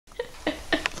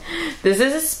This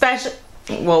is a special,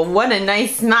 well, what a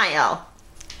nice smile.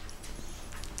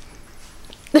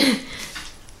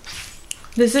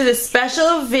 This is a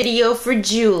special video for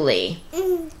Julie.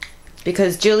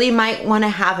 Because Julie might want to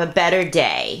have a better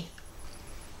day.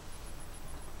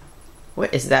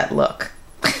 What is that look?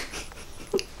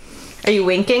 Are you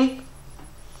winking?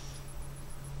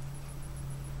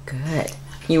 Good.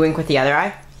 You wink with the other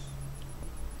eye?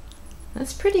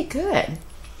 That's pretty good.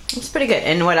 That's pretty good.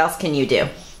 And what else can you do?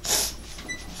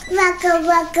 Wiggle,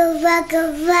 wiggle,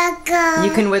 wiggle, wiggle.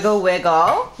 You can wiggle,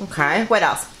 wiggle. Okay. What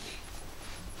else?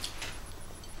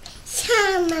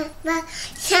 Shama,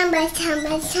 shama,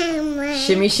 shama, shama.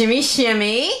 Shimmy, shimmy,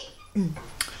 shimmy.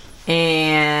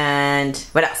 And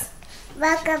what else?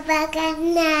 Wiggle, wiggle,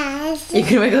 nose. You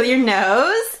can wiggle your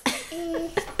nose.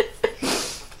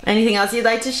 Anything else you'd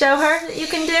like to show her that you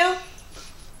can do?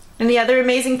 Any other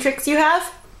amazing tricks you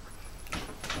have?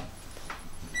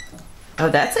 Oh,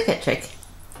 that's a good trick.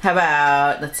 How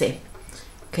about, let's see.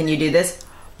 Can you do this?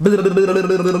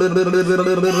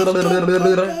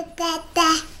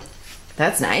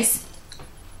 That's nice.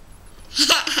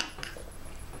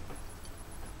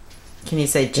 Can you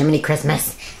say Jiminy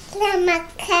Christmas?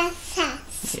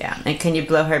 Yeah, and can you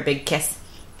blow her a big kiss?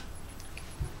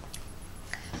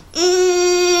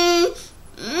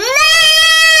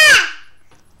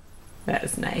 That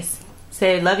was nice.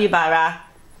 Say, love you, Bara.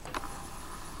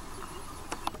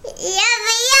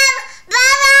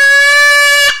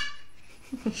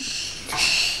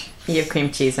 You have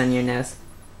cream cheese on your nose.